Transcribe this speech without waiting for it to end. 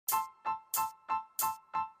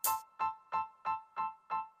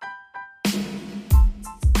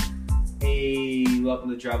welcome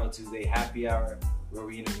to Travel Tuesday Happy Hour, where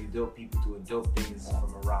we interview dope people doing dope things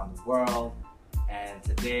from around the world. And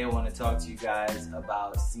today I want to talk to you guys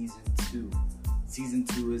about Season 2. Season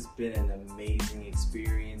 2 has been an amazing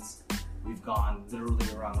experience. We've gone literally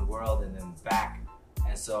around the world and then back.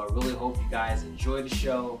 And so I really hope you guys enjoy the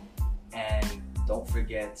show. And don't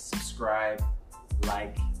forget to subscribe,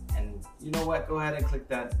 like, and you know what? Go ahead and click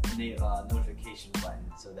that notification button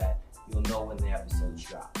so that you'll know when the episodes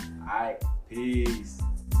drop. Alright, peace.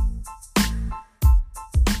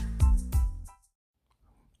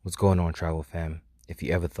 What's going on, Travel Fam? If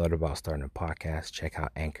you ever thought about starting a podcast, check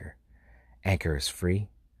out Anchor. Anchor is free.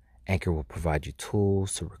 Anchor will provide you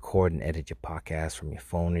tools to record and edit your podcast from your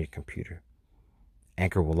phone or your computer.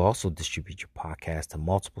 Anchor will also distribute your podcast to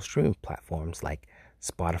multiple streaming platforms like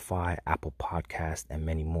Spotify, Apple Podcasts, and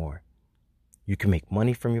many more. You can make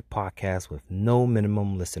money from your podcast with no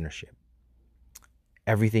minimum listenership.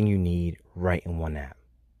 Everything you need right in one app.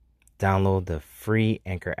 Download the free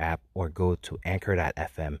Anchor app or go to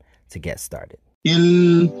anchor.fm to get started.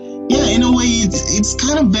 In a way, it's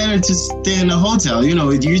kind of better to stay in a hotel. You know,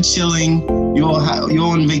 you're chilling, you're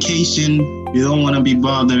on vacation, you don't want to be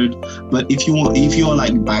bothered. But if you're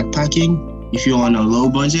like backpacking, if you're on a low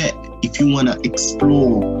budget, if you want to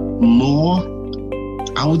explore more,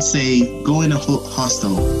 I would say go in a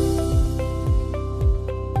hostel.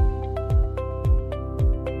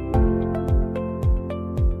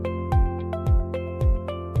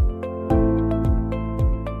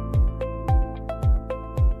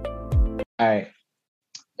 All right.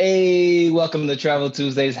 Hey, welcome to Travel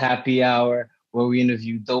Tuesdays Happy Hour, where we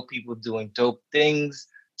interview dope people doing dope things.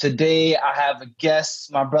 Today, I have a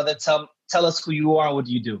guest. My brother, tell us who you are and what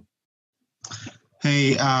do you do?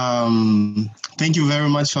 Hey, thank you very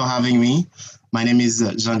much for having me. My name is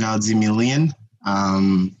Jean-Gardi Milian.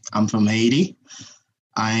 I'm from Haiti.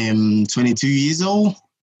 I am 22 years old,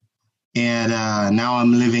 and now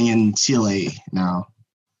I'm living in Chile now.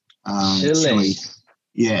 Chile.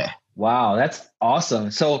 Yeah. Wow, that's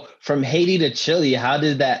awesome. So from Haiti to Chile, how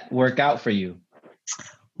did that work out for you?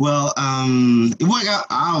 Well, it worked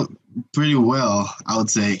out pretty well, I would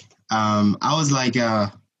say. I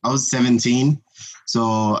was 17,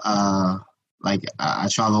 so I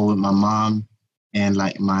traveled with my mom and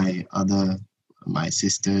like my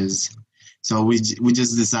sisters. So we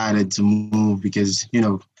just decided to move because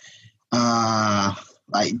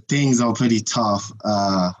things are pretty tough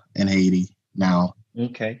in Haiti now.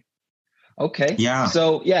 Okay. Yeah.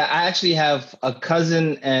 So I actually have a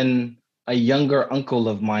cousin and a younger uncle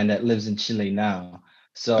of mine that lives in Chile now.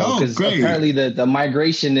 So because apparently the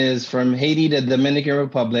migration is from Haiti to Dominican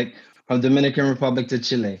Republic, from Dominican Republic to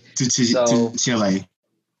Chile. To Chile.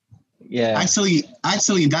 Yeah. Actually,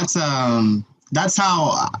 that's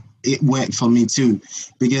how it went for me too,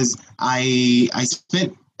 because I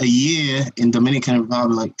spent a year in Dominican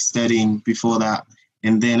Republic studying before that,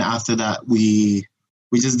 and then after that we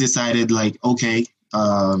just decided like, okay,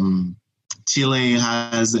 Chile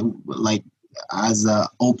has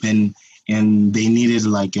open, and they needed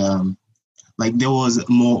like there was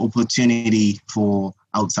more opportunity for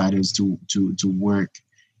outsiders to work,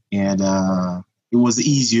 and it was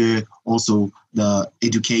easier. Also, the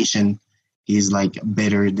education is like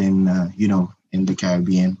better than in the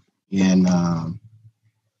Caribbean, and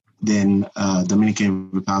then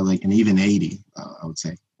Dominican Republic and even Haiti, I would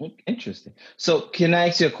say. Interesting. So can I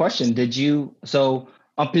ask you a question? Tant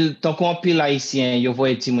qu'on pile haïtien, yo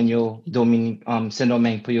voye ti moun yo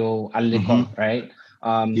Saint-Domingue pour yo à l'école, right?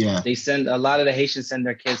 Yeah. They send a lot of the Haitians send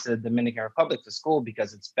their kids to the Dominican Republic for school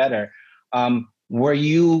because it's better. Did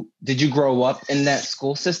you grow up in that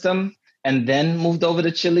school system and then moved over to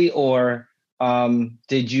Chile, or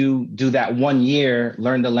did you do that 1 year,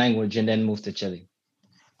 learn the language, and then move to Chile?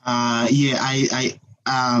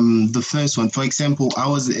 The first one, for example, I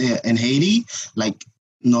was in Haiti, like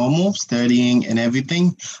normal, studying and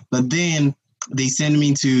everything. But then they sent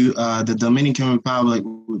me to the Dominican Republic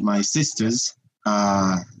with my sisters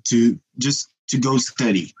to go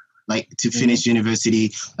study, like to finish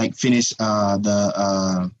university, like finish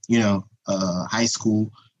high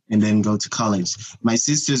school and then go to college. My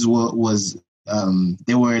sisters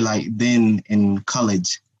they were like then in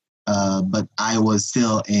college, but I was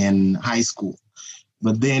still in high school.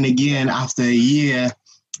 But then again, after a year,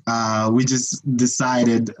 we just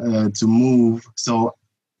decided to move. So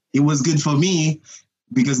it was good for me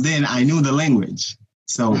because then I knew the language.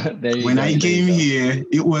 So when I came here,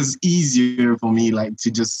 it was easier for me, like to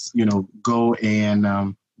just, go and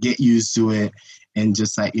get used to it and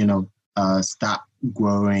just like, start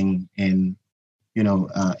growing. And,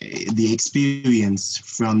 the experience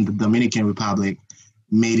from the Dominican Republic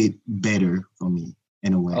made it better for me.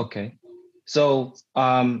 in a way. Okay. So,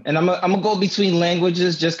 and I'm gonna go between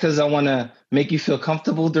languages just because I want to make you feel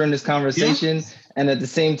comfortable during this conversation, and at the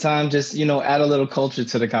same time, just add a little culture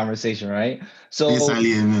to the conversation, right? So,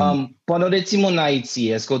 pendant de ti mon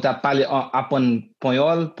Haïti, est-ce que tu as parlé apon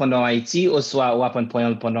Panyol pendant Haïti ou soit ou apon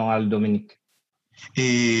Panyol pendant al Dominique?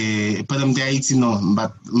 Pendant Haïti, non,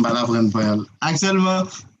 m'bat apprendre Panyol. Actuellement,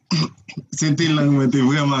 c'était langue qui était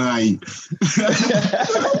vraiment raille.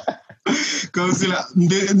 Comme si là,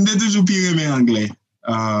 m'de toujours pire mais anglais.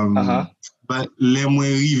 But les moins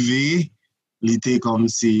rivés, l'été comme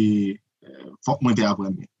si faut que moi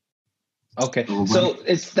apprendre. Okay, so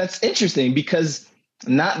that's interesting because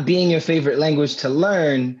not being your favorite language to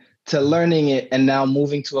learning it, and now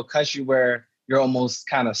moving to a country where you're almost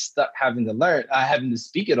kind of stuck having to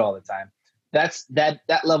speak it all the time.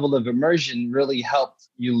 That level of immersion really helped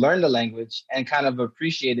you learn the language and kind of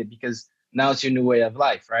appreciate it because now it's your new way of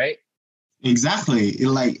life, right? Exactly.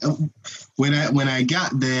 Like when I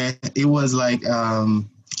got there, it was like,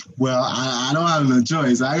 well, I don't have no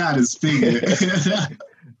choice. I got to speak it.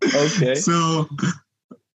 Okay. So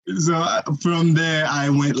from there, I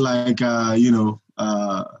went like,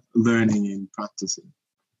 learning and practicing.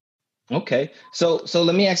 Okay. So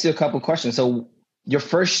let me ask you a couple questions. So your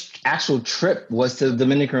first actual trip was to the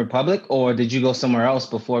Dominican Republic, or did you go somewhere else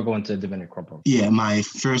before going to the Dominican Republic? Yeah, my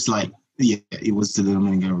first it was to the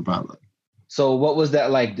Dominican Republic. So what was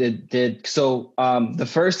that like? The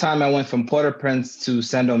first time I went from Port-au-Prince to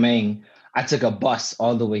Saint-Domingue, I took a bus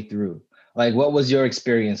all the way through. Like, what was your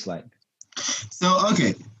experience like? So,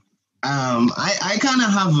 okay. I kind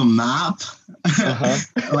of have a map,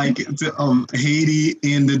 like to Haiti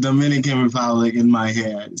and the Dominican Republic in my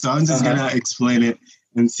head. So I'm just gonna explain it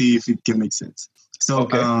and see if it can make sense. So,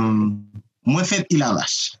 moi fait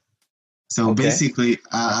Ilavash. So basically,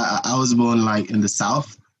 I was born like in the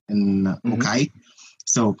south in Okai.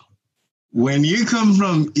 So when you come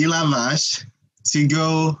from Ilavash to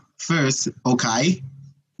go first Okai,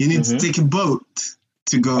 you need to take a boat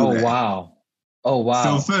to go there. Oh, wow.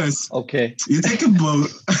 So first, you take a boat.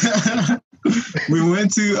 We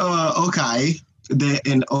went to Okai. There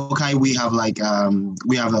in Okai, we have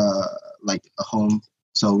a home.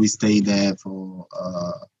 So we stayed there for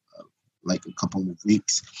like a couple of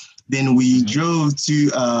weeks. Then we drove to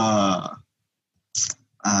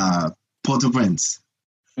Port-au-Prince.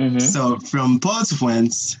 So from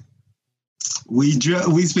Port-au-Prince, we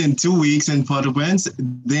spent 2 weeks in Port-au-Prince.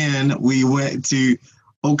 Then we went to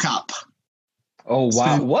Okap. Oh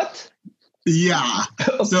wow! What? Yeah.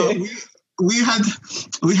 Okay. So we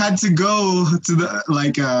had to go to the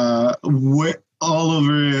all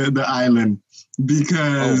over the island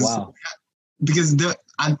because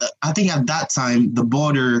I think at that time the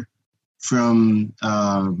border from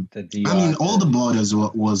all the borders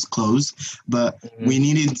was closed, but we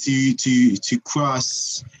needed to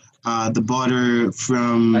cross the border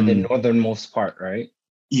from at the northernmost part, right?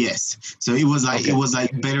 Yes. So it was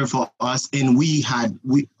like better for us, and we had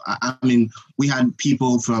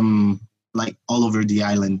people from like all over the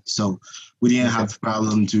island, so we didn't have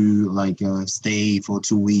problem to like stay for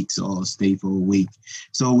 2 weeks or stay for a week.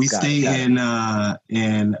 So we stayed in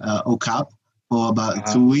Okap for about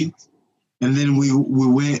 2 weeks, and then we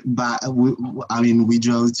went back. We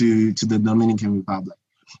drove to the Dominican Republic.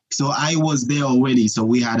 So I was there already. So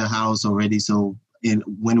we had a house already. So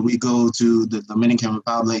when we go to the Dominican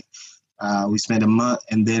Republic, we spent a month,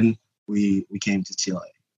 and then we came to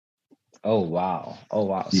Chile. Oh wow!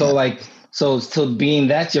 Yeah. So being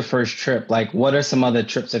that's your first trip, like what are some other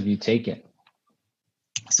trips have you taken?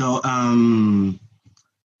 So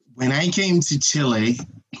when I came to Chile,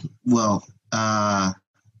 well,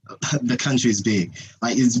 the country is big.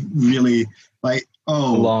 Like it's really like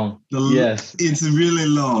long. Yes, it's really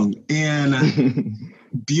long and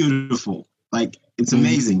beautiful. Like it's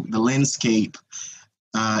amazing. The landscape,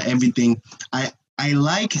 everything. I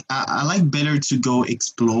like better to go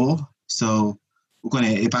explore. So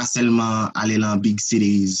pas seulement aller dans big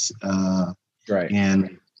cities, right,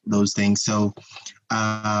 and those things. So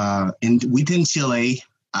within Chile,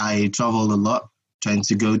 I travel a lot, trying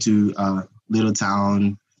to go to little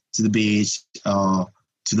town, to the beach, to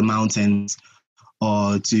the mountains,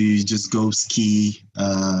 or to just go ski.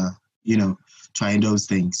 Trying those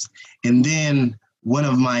things. And then one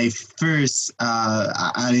of my first,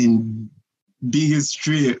 biggest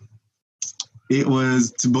trip, it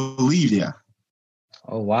was to Bolivia.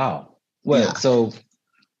 Oh, wow. Well, yeah. So,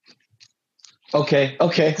 okay.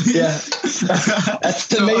 Yeah.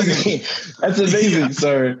 That's amazing. Okay. That's amazing, yeah.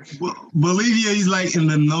 Sir. Bolivia is like in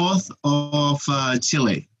the north of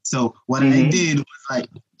Chile. So what I did was like,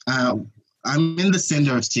 I'm in the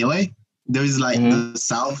center of Chile, there is like Mm-hmm. the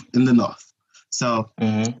south and the north. So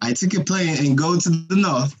Mm-hmm. I took a plane and go to the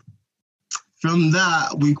north. From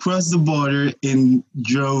that, we crossed the border and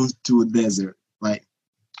drove to a desert. Like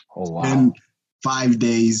Oh in wow. 5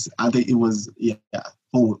 days, I think it was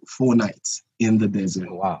four nights in the desert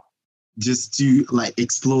Oh wow. just to like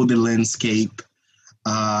explore the landscape.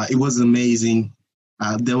 It was amazing.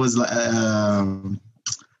 There was like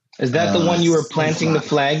Is that the one you were planting the sunflower.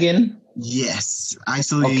 flag in? Yes,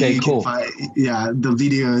 actually, Okay, you can cool. find the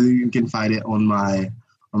video. You can find it on my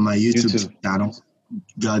YouTube YouTube. channel,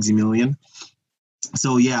 God's a Million.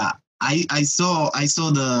 So yeah, I saw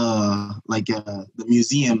the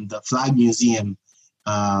museum, the flag museum,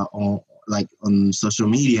 on on social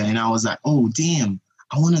media, and I was like, oh damn,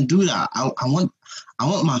 I want to do that. I want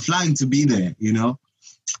my flag to be there, you know.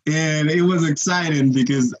 And it was exciting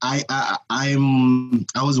because I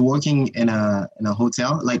was working in a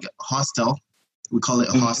hotel, like hostel. We call it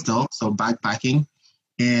a Mm-hmm. hostel, so backpacking.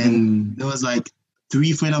 Mm-hmm. And there was like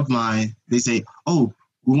three friends of mine. They say, "Oh,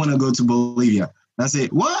 we want to go to Bolivia." And I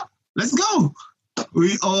said, "What? Let's go!"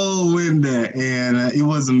 We all went there, and it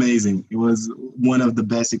was amazing. It was one of the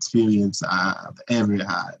best experience I've ever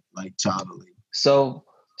had, like traveling. So,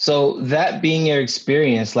 so that being your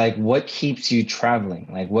experience, like what keeps you traveling?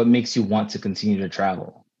 Like what makes you want to continue to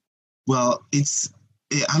travel? Well,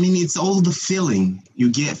 I mean, it's all the feeling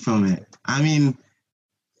you get from it. I mean,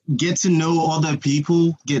 get to know other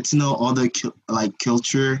people, get to know other like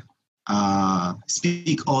culture, speak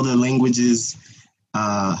other languages,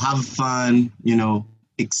 have fun, you know,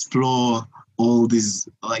 explore all these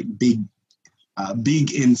like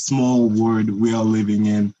big and small world we are living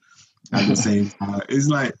in at the same time. It's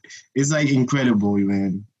like incredible,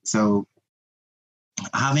 man. So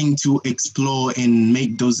having to explore and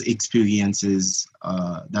make those experiences,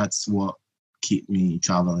 that's what keep me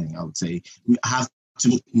traveling. I would say I have to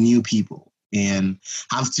meet new people and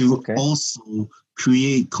have to Okay. also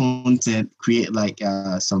create content, create like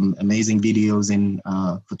some amazing videos in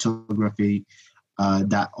photography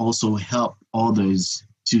that also help others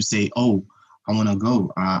to say, "Oh, I want to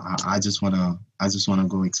go. I just want to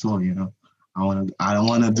go explore." You know, I don't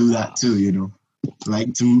want to Oh, do that wow. too. You know,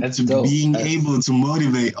 like That's to dope. being able to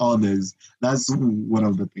motivate others. That's one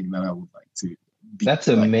of the things that I would like to be That's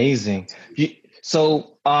like. amazing.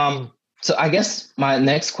 So, so I guess my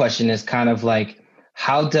next question is kind of like,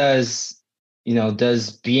 how does,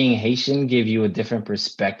 does being Haitian give you a different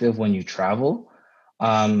perspective when you travel?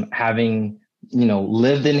 Having,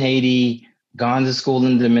 lived in Haiti, gone to school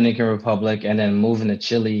in the Dominican Republic, and then moving to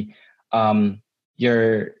Chile, um,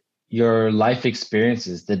 your your life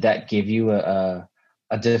experiences, did that give you a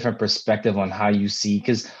different perspective on how you see?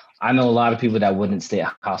 Because I know a lot of people that wouldn't stay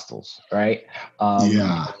at hostels, right? Um,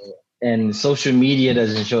 Yeah. and social media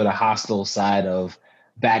doesn't show the hostile side of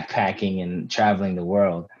backpacking and traveling the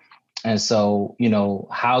world. And so,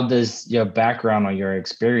 how does your background or your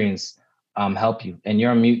experience help you? And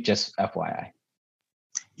you're on mute, just FYI.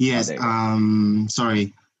 Oh, Yes. there you go.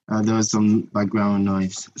 Sorry. There was some background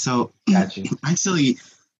noise. So Got you. actually,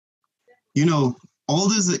 you know, all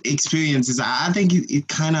those experiences, I think it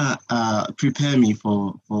kind of prepared me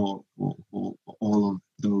for all of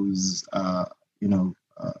those, you know,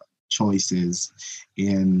 choices.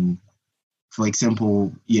 And for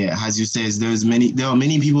example, yeah, as you said, there are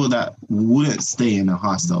many people that wouldn't stay in a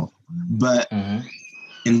hostel, but Hmm.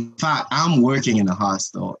 in fact, I'm working in a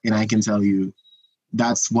hostel, and I can tell you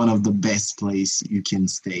that's one of the best place you can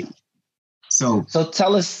stay. So, So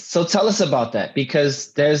tell us about that,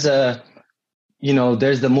 because there's the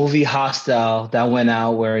movie Hostel that went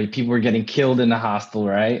out where people were getting killed in the hostel,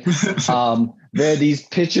 right? There are these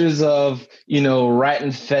pictures of, rat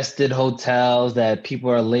infested hotels that people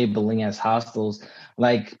are labeling as hostels.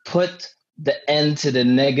 Like, put the end to the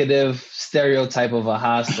negative stereotype of a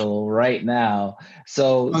hostel right now.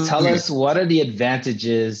 So tell okay, us, what are the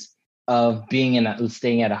advantages of staying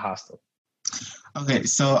at a hostel? okay,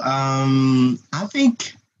 so I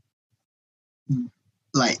think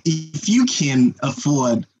like if you can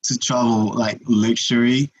afford to travel like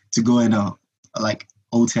luxury to go in a like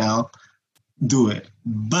hotel, do it.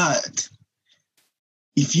 But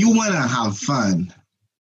if you want to have fun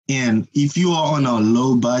and if you are on a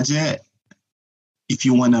low budget, if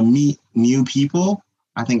you want to meet new people,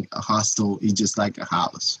 I think a hostel is just like a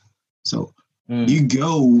house. So Mm, you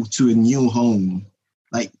go to a new home,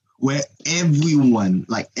 like where everyone,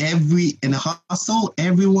 like every in a hostel,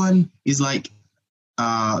 everyone is like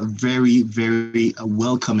very, very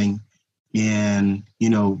welcoming, and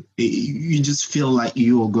you just feel like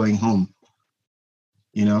you are going home.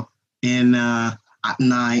 You know, and at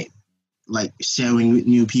night, like sharing with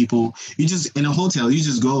new people. You just in a hotel, you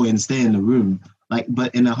just go and stay in the room. Like,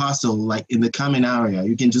 but in a hostel, like in the common area,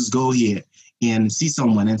 you can just go here and see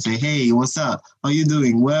someone and say, "Hey, what's up? How you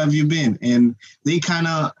doing? Where have you been?" And they kind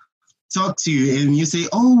of talk to you, and you say,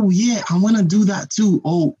 "Oh yeah, I want to do that too.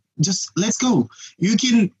 Oh, just let's go." You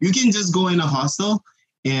can just go in a hostel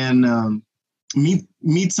and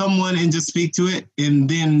meet someone and just speak to it, and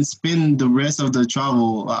then spend the rest of the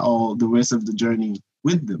travel or the rest of the journey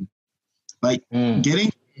with them. Like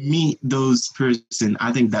getting to meet those person,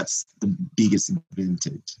 I think that's the biggest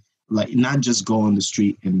advantage. Like not just go on the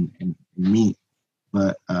street and meet,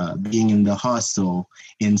 but being in the hostel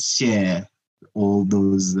and share all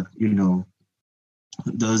those,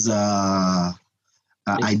 those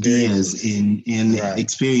ideas in Right.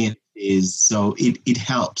 experiences. So it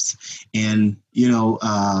helps, and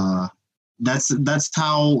that's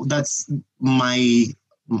my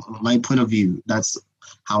point of view. That's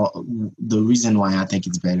how the reason why I think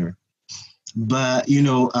it's better. But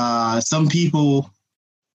some people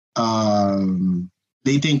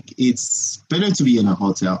they think it's better to be in a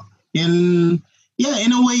hotel. And yeah,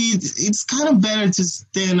 in a way, it's kind of better to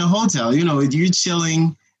stay in a hotel. You're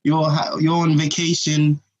chilling, you're on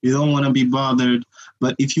vacation, you don't want to be bothered.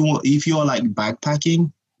 But if you're like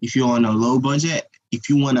backpacking, if you're on a low budget, if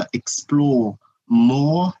you want to explore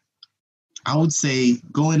more, I would say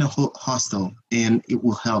go in a hostel, and it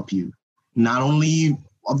will help you not only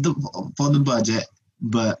for the budget,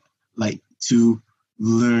 but like to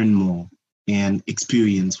learn more and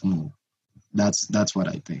experience more. That's what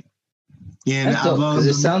I think. And That's dope, about 'cause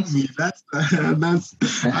it the sounds- movie, that's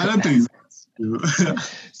I don't think that's true.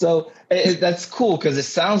 So that's cool, because it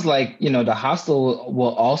sounds like, the hostel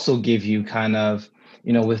will also give you kind of,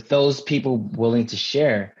 with those people willing to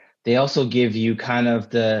share, they also give you kind of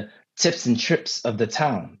the tips and trips of the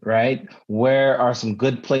town, right? Where are some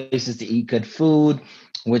good places to eat good food?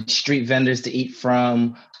 Which street vendors to eat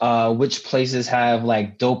from? Which places have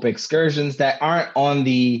like dope excursions that aren't on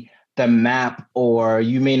the map, or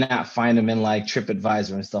you may not find them in like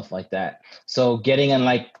TripAdvisor and stuff like that. So getting in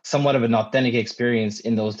like somewhat of an authentic experience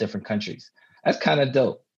in those different countries. That's kind of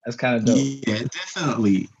dope. Yeah,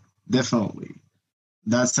 definitely. That's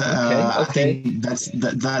I think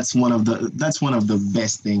that's one of the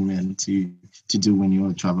best thing, man, to do when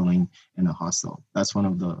you're traveling in a hostel. That's one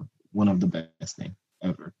of the best thing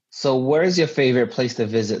ever. So where's your favorite place to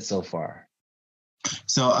visit so far?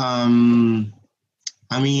 So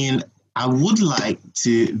I mean, I would like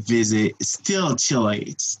to visit still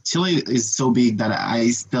Chile. Chile is so big that I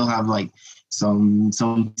still have like some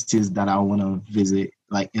places that I want to visit,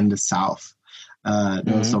 like in the south.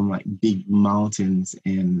 There are some like big mountains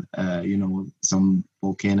and some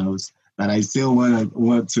volcanoes that I still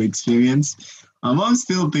want to experience. My mom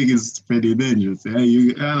still think it's pretty dangerous.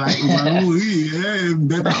 Yeah,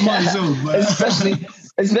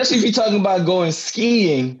 especially if you're talking about going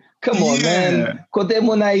skiing. Come on, man. Kote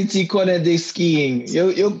monaiti kone de skiing.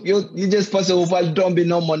 You just pass over don't be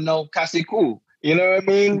no more no kasiku. You know what I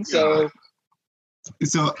mean? So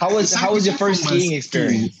how was your first skiing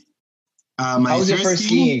experience? How was your first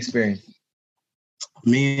skiing experience?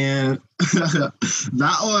 Man,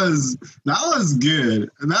 that was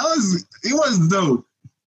good. It was dope.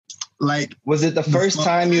 Like, was it the first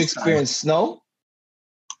time you experienced snow?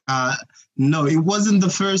 No, it wasn't the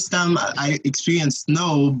first time I experienced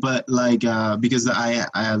snow, but like because I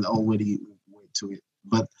had already went to it.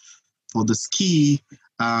 But for the ski,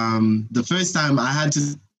 the first time I had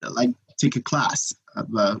to like take a class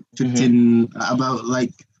about 20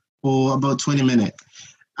 minutes.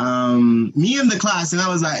 Me in the class, and I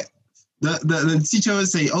was like, the teacher would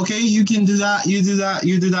say, okay, you can do that, you do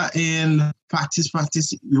that, and practice,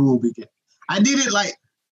 you will be good. I did it like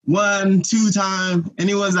 1-2 times, and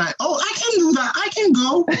he was like, oh, I can do that, I can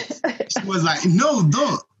go. She was like, no,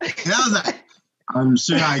 don't. And I was like, I'm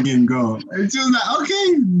sure I can go. And she was like,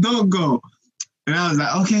 okay, don't go. And I was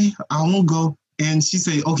like, okay, I won't go. And she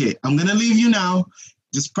said, okay, I'm gonna leave you now.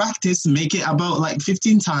 Just practice, make it about like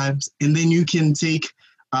 15 times, and then you can take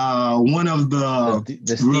one of the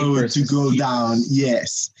road to go down.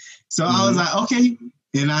 Yes. So I was like, okay.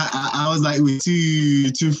 And I was like with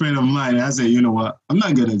two friends of mine. And I said, you know what? I'm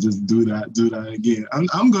not gonna just do that again.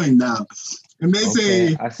 I'm going down. And they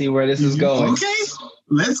say, I see where this is going. Okay,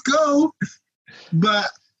 let's go. But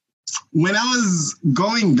when I was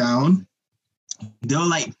going down, there were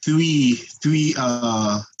like three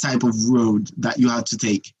type of road that you had to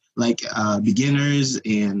take, like beginners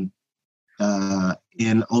and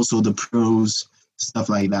also the pros. stuff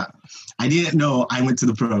like that. I didn't know I went to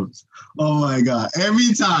the pros. Oh my God.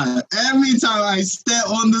 Every time I step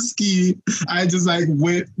on the ski, I just like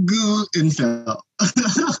went good and fell.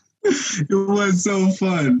 It was so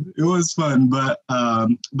fun. It was fun. But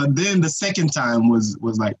then the second time was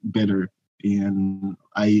like better and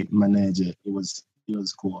I managed it. It was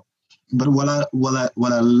cool. But what I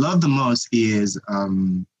love the most is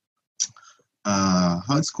how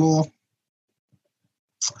it's called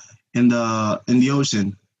in the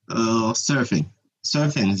ocean, surfing.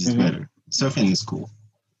 Surfing is better. Surfing is cool.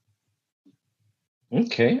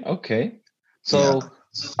 Okay. So,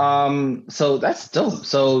 so that's dope.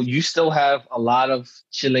 So you still have a lot of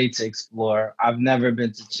Chile to explore. I've never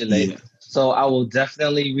been to Chile, so I will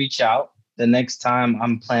definitely reach out the next time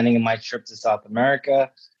I'm planning my trip to South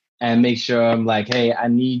America, and make sure I'm like, hey, I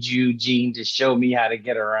need you, Gene, to show me how to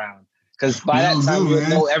get around. Because by that time, you'll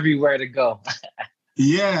know everywhere to go.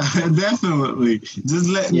 Yeah, definitely. Just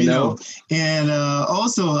let me know. And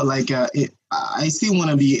also, like, I still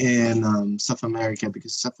want to be in South America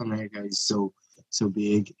because South America is so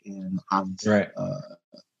big and have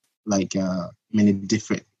many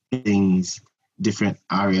different things, different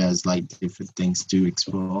areas, like different things to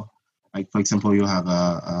explore. Like, for example, you have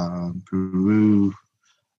Peru,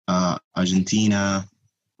 Argentina,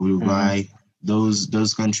 Uruguay.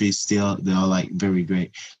 Those countries still, they are like very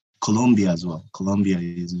great. Colombia as well. Colombia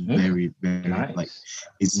is very, very nice. Like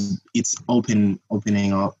it's opening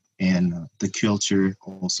up, and the culture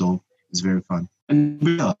also is very fun. And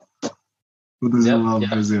Brazil. Who doesn't love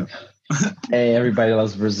Brazil? Hey, everybody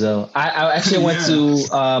loves Brazil. I actually went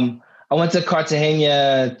to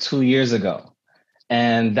Cartagena 2 years ago,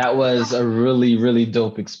 and that was a really, really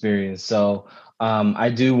dope experience. So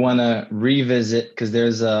I do want to revisit because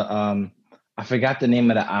there's I forgot the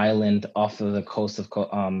name of the island off of the coast of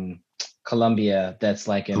Colombia that's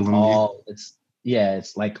like it's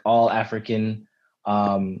like all African.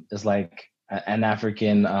 It's like an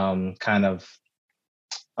African kind of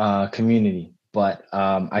community, but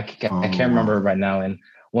I can't remember it right now. And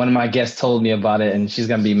one of my guests told me about it, and she's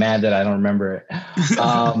gonna be mad that I don't remember it.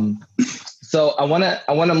 So I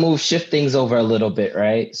wanna shift things over a little bit,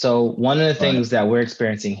 right? So one of the things that we're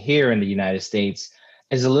experiencing here in the United States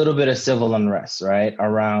is a little bit of civil unrest, right?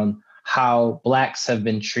 Around how Blacks have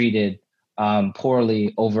been treated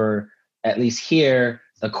poorly over, at least here,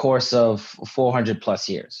 the course of 400 plus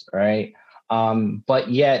years, right? But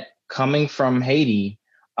yet, coming from Haiti,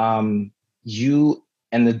 you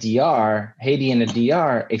and the DR, Haiti and the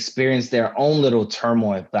DR experienced their own little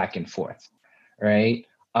turmoil back and forth, right?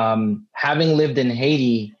 Having lived in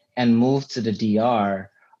Haiti and moved to the DR,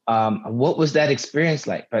 what was that experience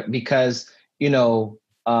like? But because,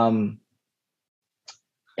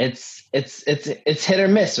 it's hit or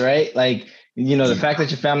miss, right? Like, the fact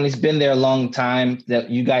that your family's been there a long time, that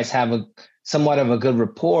you guys have a somewhat of a good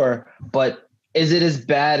rapport, but is it as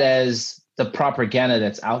bad as the propaganda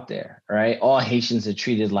that's out there, right? All Haitians are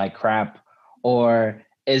treated like crap, or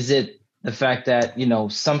is it the fact that,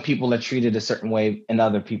 some people are treated a certain way and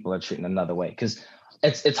other people are treated another way? Because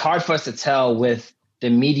it's hard for us to tell with the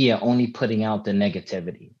media only putting out the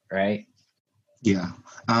negativity, right? Yeah.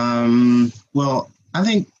 Well, I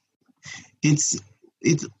think it's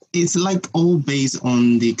like all based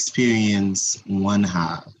on the experience one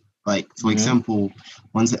have. Like, for example,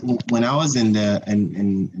 when I was in the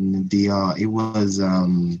DR, it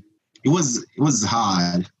was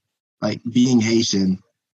hard. Like, being Haitian,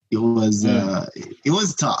 it was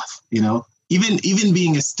tough. Even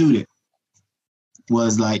being a student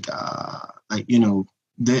was like I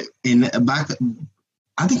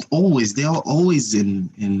think they are always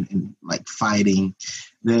in like fighting.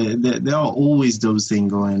 There are always those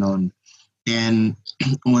things going on. And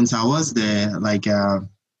once I was there, like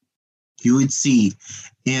you would see,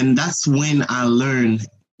 and that's when I learned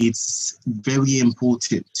it's very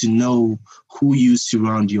important to know who you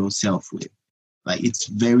surround yourself with. Like, it's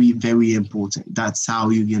very, very important. That's how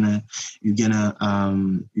you're gonna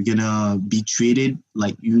be treated.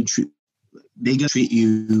 Like, they gonna treat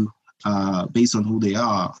you based on who they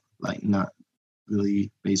are, like, not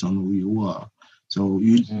really based on who you are. So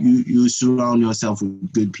you surround yourself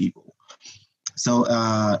with good people. So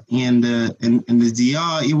in the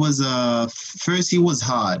DR, it was first it was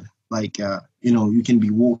hard. Like you can be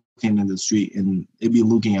walking in the street and they be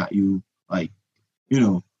looking at you like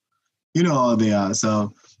how they are.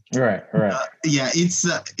 So right. Yeah, it's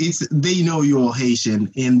they know you're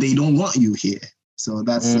Haitian and they don't want you here. So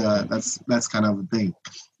that's kind of a thing.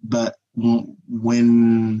 But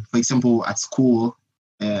when, for example, at school,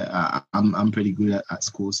 I'm pretty good at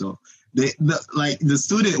school. So the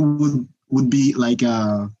student would be like,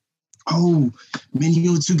 oh man,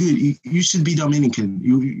 you're too good. You should be Dominican.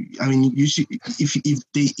 You should. If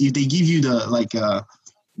they give you the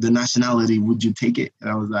nationality, would you take it? And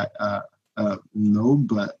I was like, no,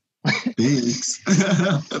 but thanks.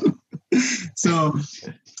 So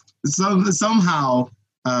somehow,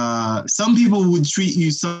 some people would treat you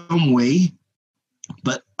some way,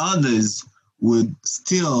 but others would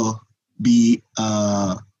still be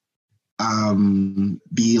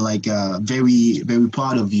like very, very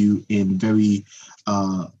proud of you and very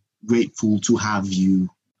grateful to have you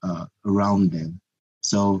around them.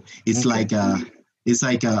 So it's like a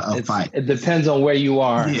fight. It depends on where you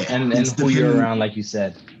are and who you're around, like you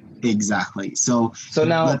said. Exactly. So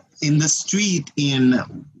now, but in the street, in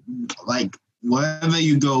like wherever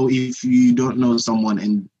you go, if you don't know someone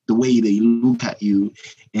and the way they look at you,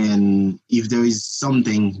 and if there is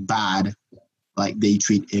something bad, like they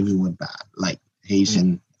treat everyone bad. Like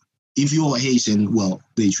Haitian, if you're Haitian, well,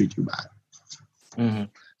 they treat you bad. Mm-hmm.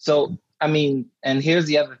 So, I mean, and here's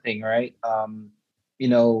the other thing, right?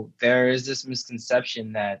 There is this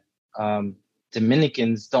misconception that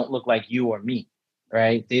Dominicans don't look like you or me,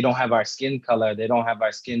 right? They don't have our skin color. They don't have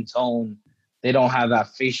our skin tone. They don't have our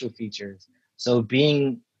facial features. So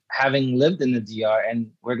having lived in the DR,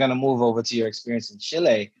 and we're going to move over to your experience in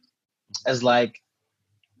Chile, as like,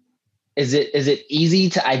 is it easy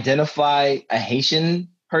to identify a Haitian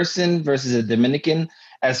person versus a Dominican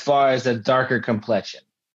as far as a darker complexion?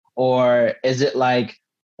 Or is it like,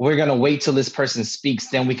 we're going to wait till this person speaks,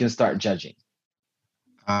 then we can start judging?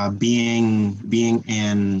 Being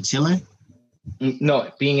in Chile?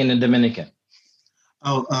 No, being in the Dominican.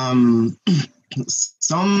 Oh, I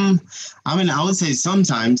would say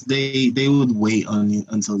sometimes they would wait on you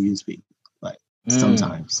until you speak, like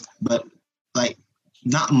sometimes, but like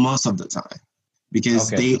not most of the time, because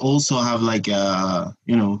they also have like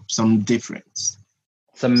some difference.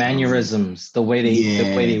 Some mannerisms, the way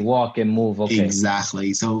they walk and move. Okay.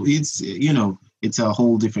 Exactly. So it's it's a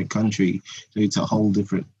whole different country. So it's a whole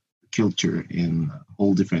different culture and a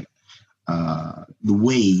whole different the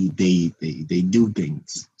way they do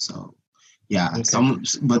things. So yeah,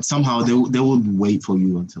 but somehow they would wait for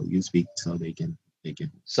you until you speak so they can.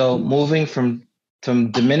 So moving from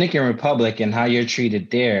Dominican Republic and how you're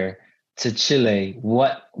treated there to Chile,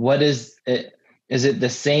 what is it? Is it the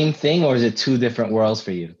same thing or is it two different worlds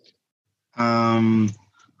for you? That's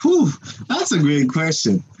a great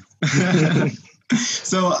question.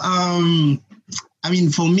 So, I mean,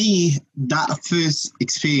 for me, that first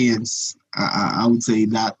experience, I would say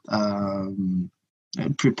that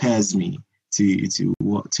prepares me to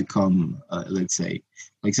what to come. Let's say,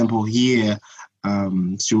 for example, here,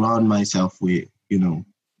 surround myself with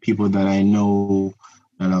people that I know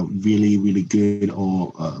that are really, really good,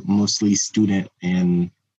 or mostly student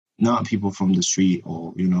and not people from the street,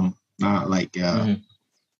 or not like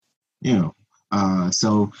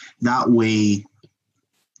so that way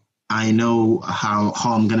I know how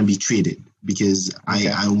I'm gonna be treated, because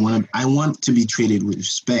I want to be treated with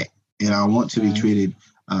respect, and I want to be treated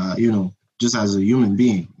just as a human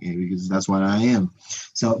being, because that's what I am.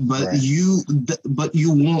 So but you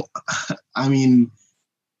won't I mean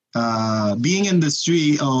being in the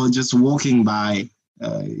street or just walking by,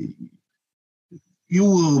 you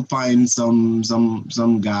will find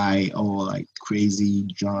some guy or like crazy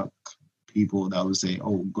drunk people that will say,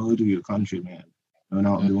 "Oh, go to your country, man. You're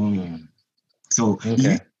not doing it." So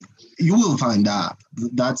you will find that.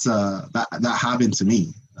 That's that happened to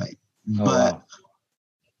me. Like, but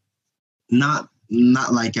not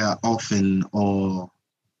like often, or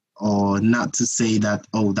not to say that,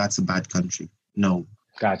 oh, that's a bad country. No.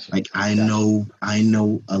 Gotcha. Like I know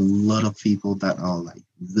a lot of people that are like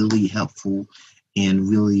really helpful and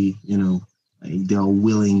really, like they're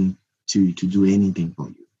willing to do anything for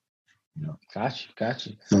you.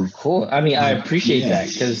 Gotcha. So cool. I mean, I appreciate that,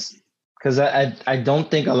 because I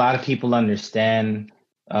don't think a lot of people understand,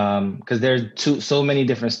 because there's so many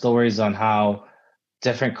different stories on how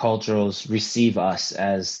different cultures receive us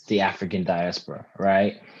as the African diaspora,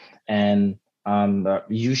 right? And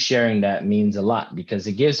you sharing that means a lot, because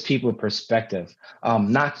it gives people perspective,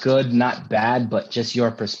 not good, not bad, but just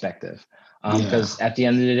your perspective. Because at the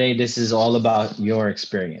end of the day, this is all about your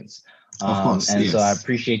experience. Of course, and so I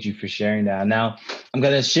appreciate you for sharing that. Now I'm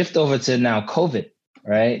going to shift over to COVID,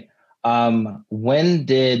 right?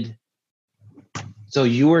 So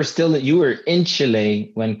you were in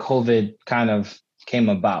Chile when COVID kind of came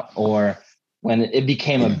about, or when it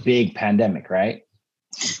became a big pandemic, right?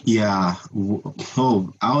 Yeah.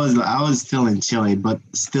 Oh, I was still in Chile, but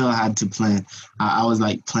still had to plan. I was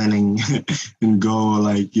like planning and go,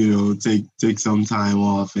 like, take some time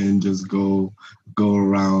off and just go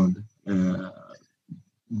around. Uh,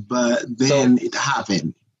 but then it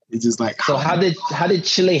happened. It's just like so. How did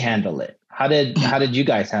Chile handle it? How did you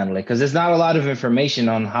guys handle it? Because there's not a lot of information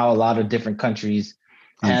on how a lot of different countries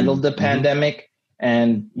handled the pandemic,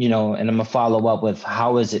 and and I'm gonna follow up with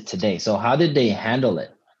how is it today. So how did they handle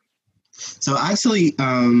it? So actually,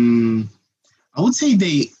 I would say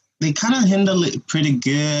they kind of handle it pretty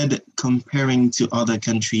good comparing to other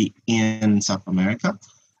country in South America.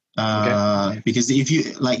 Because if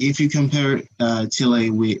you compare Chile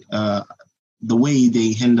with the way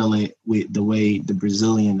they handle it with the way the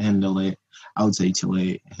Brazilian handle it, I would say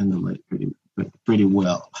Chile handle it pretty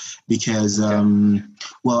well. Because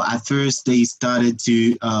well, at first they started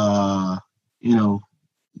to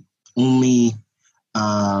only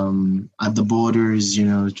at the borders,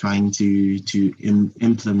 trying to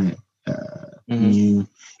implement new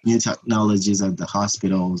technologies at the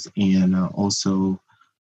hospitals, and also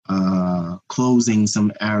closing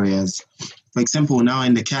some areas. For example, now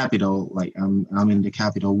in the capital, like I'm in the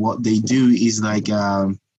capital, what they do is like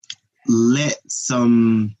let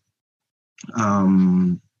some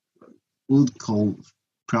would call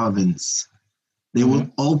province. They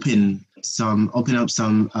would open up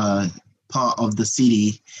some part of the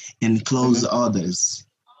city and close others.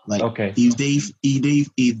 Like if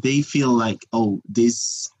they feel like, oh,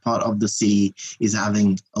 this part of the city is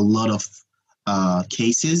having a lot of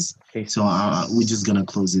cases, so we're just gonna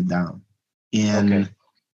close it down and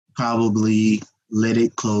probably let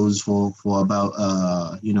it close for about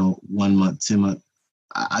 1 month, 2 months,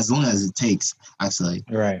 as long as it takes. Actually,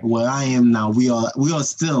 right where I am now, we are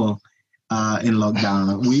still in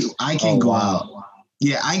lockdown. I can't go out.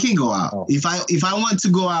 Yeah, I can go out. Oh. If I want to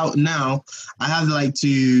go out now, I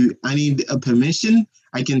need a permission.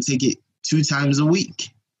 I can take it 2 times a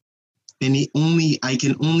week. And I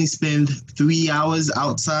can only spend 3 hours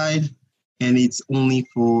outside, and it's only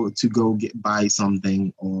to go buy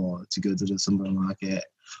something, or to go to the supermarket,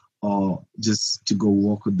 or just to go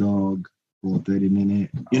walk a dog for 30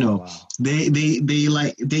 minutes. Wow.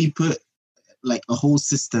 They put like a whole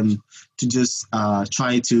system to just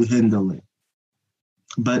try to handle it.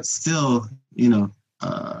 But still,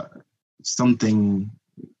 something.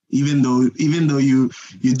 Even though you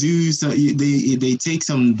do, so they take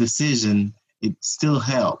some decision, it still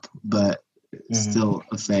help, but still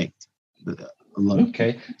affect a lot.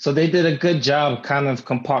 Okay, so they did a good job kind of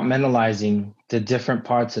compartmentalizing the different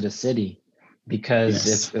parts of the city,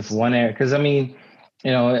 because if one area, because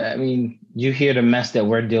you hear the mess that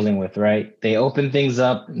we're dealing with, right? They open things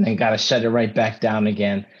up and then got to shut it right back down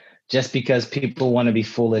again, just because people want to be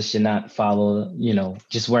foolish and not follow,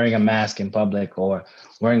 just wearing a mask in public or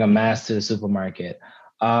wearing a mask to the supermarket.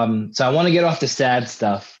 So I want to get off the sad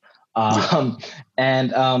stuff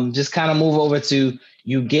and just kind of move over to,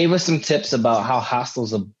 you gave us some tips about how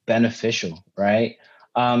hostels are beneficial, right?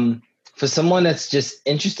 For someone that's just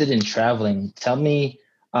interested in traveling, tell me,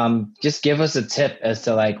 just give us a tip as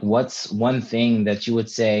to like, what's one thing that you would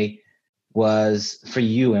say was for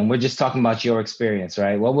you, and we're just talking about your experience,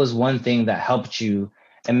 right? What was one thing that helped you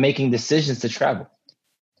in making decisions to travel?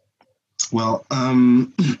 Well,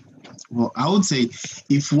 I would say,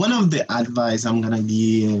 if one of the advice I'm gonna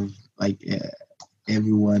give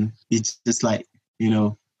everyone, it's just like,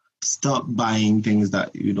 stop buying things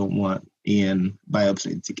that you don't want and buy a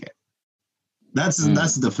plane ticket. That's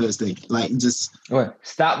the first thing. Like, just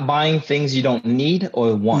stop buying things you don't need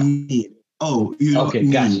or want. Need. Oh, you don't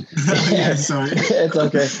need. Gotcha. Yeah, sorry. It's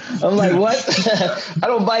okay. I'm like, what? I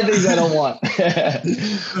don't buy things I don't want.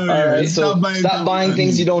 All right. So stop buying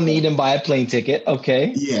things you don't need and buy a plane ticket.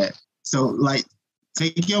 Okay. Yeah. So like,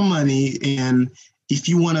 take your money, and if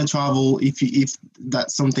you want to travel, if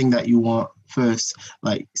that's something that you want, first,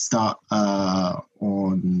 like, start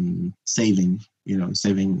on saving.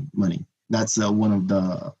 Saving money. That's one of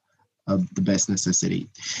the best necessity.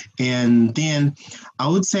 And then I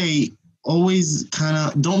would say, always kind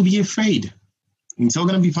of don't be afraid. It's all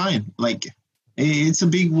gonna be fine. Like, it's a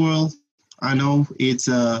big world. I know it's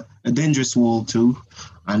a dangerous world too.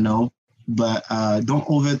 I know, but don't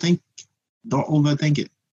overthink. Don't overthink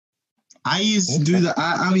it. I used to do that.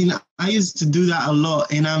 I used to do that a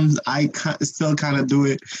lot, and I still kind of do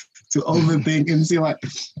it, to overthink and see, like,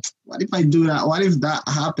 what if I do that? What if that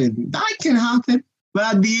happened? That can happen.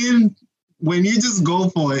 But at the end, when you just go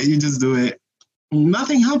for it, you just do it.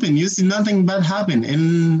 Nothing happened. You see nothing bad happen.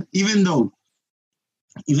 And even though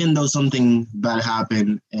something bad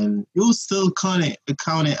happened, and you'll still count it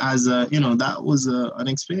as that was an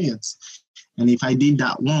experience. And if I did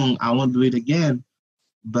that wrong, I won't do it again.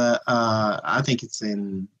 But I think it's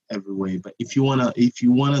in every way. But if you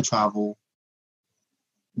wanna travel,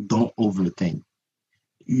 don't overthink.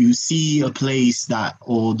 you see a place that,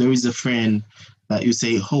 or there is a friend that you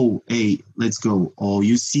say, oh, hey, let's go. Or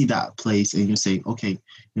you see that place and you say, okay,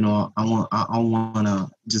 I wanna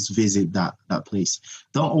just visit that place.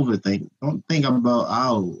 Don't overthink. Don't think about,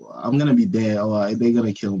 oh, I'm gonna be there or they're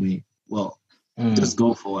gonna kill me. Well, just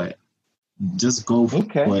go for it. Just go for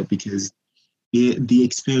it, because the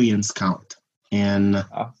experience count, and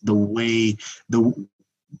the way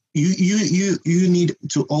you need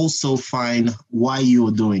to also find why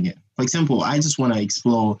you're doing it. For example, I just want to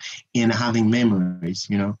explore and having memories.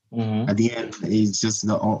 At the end, it's just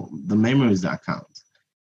the memories that count.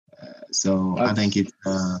 So I think it's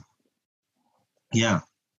yeah.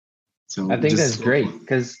 So I think that's great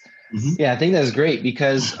because I think that's great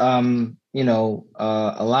because a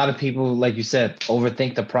lot of people, like you said,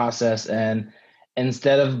 overthink the process, and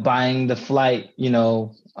instead of buying the flight,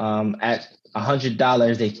 at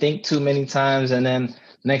 $100, they think too many times, and then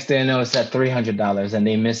next thing you know, it's at $300, and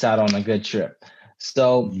they miss out on a good trip.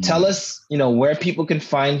 So tell us, where people can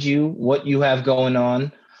find you, what you have going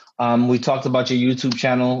on. We talked about your YouTube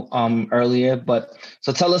channel earlier, but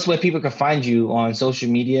so tell us where people can find you on social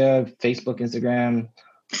media, Facebook, Instagram.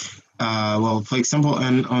 Well, for example,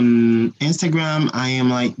 on Instagram, I am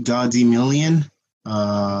like Gaudy Million,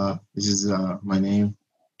 which is my name,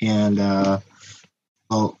 and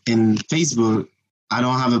well, in Facebook, I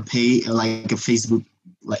don't have a Facebook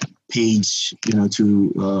page,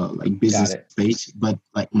 to like business page, but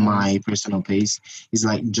like my personal page is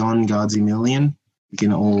like John Gaudy Million. You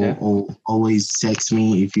can always text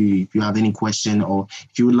me if you have any question, or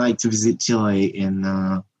if you would like to visit Chile and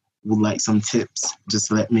would like some tips,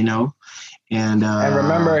 just let me know. And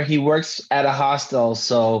remember, he works at a hostel,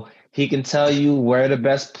 so he can tell you where the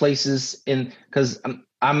best places because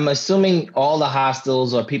I'm assuming all the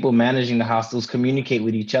hostels or people managing the hostels communicate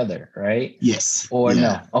with each other, right? Yes. Or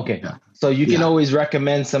no? Okay. Yeah. So you can always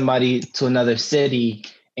recommend somebody to another city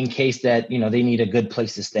in case that, they need a good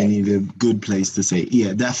place to stay. They need a good place to stay.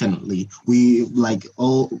 Yeah, definitely. We like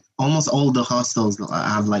almost all the hostels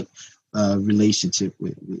have like a relationship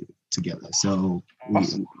with together. So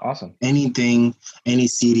awesome. Anything, any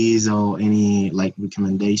cities or any like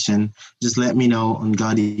recommendation, just let me know on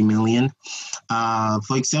Gaudy Million.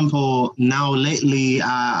 For example, now lately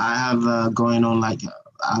I have going on like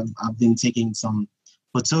I've been taking some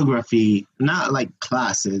photography, not like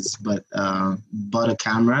classes, but bought a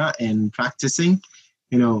camera and practicing.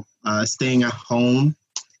 Staying at home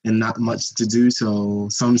and not much to do, so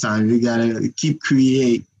sometimes you gotta keep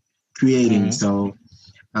creating. So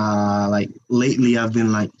like lately I've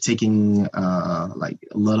been like taking like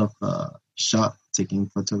a lot of taking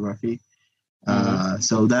photography.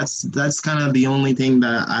 So that's kind of the only thing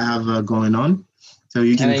that I have going on. So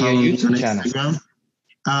you can follow me on Instagram.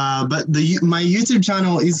 But my YouTube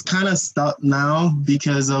channel is kind of stuck now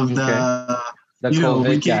because of the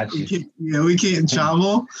we can't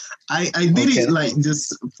travel. I did it like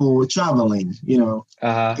just for traveling,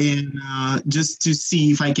 and just to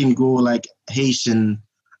see if I can go like Haitian,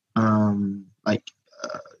 like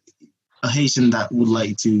a Haitian that would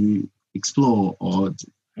like to explore or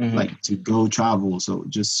like to go travel. So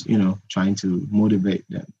just trying to motivate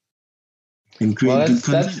them and create good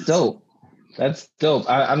content. That's dope. That's dope.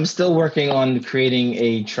 I'm still working on creating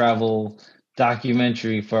a travel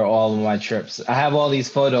documentary for all of my trips. I have all these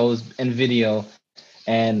photos and video,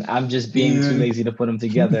 and I'm just being too lazy to put them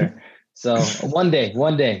together. So one day,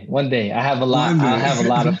 I have a lot. I'll have a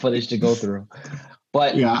lot of footage to go through.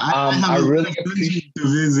 But I really appreciate to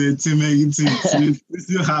visit to make it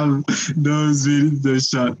to have those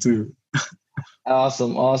shot too.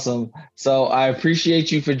 Awesome. So I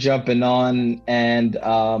appreciate you for jumping on, and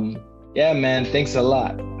yeah, man, thanks a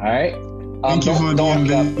lot. All right. Thank you for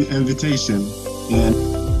the invitation. Yeah.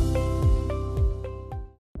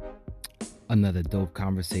 Another dope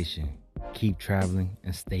conversation. Keep traveling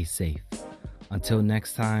and stay safe. Until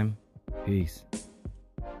next time, peace.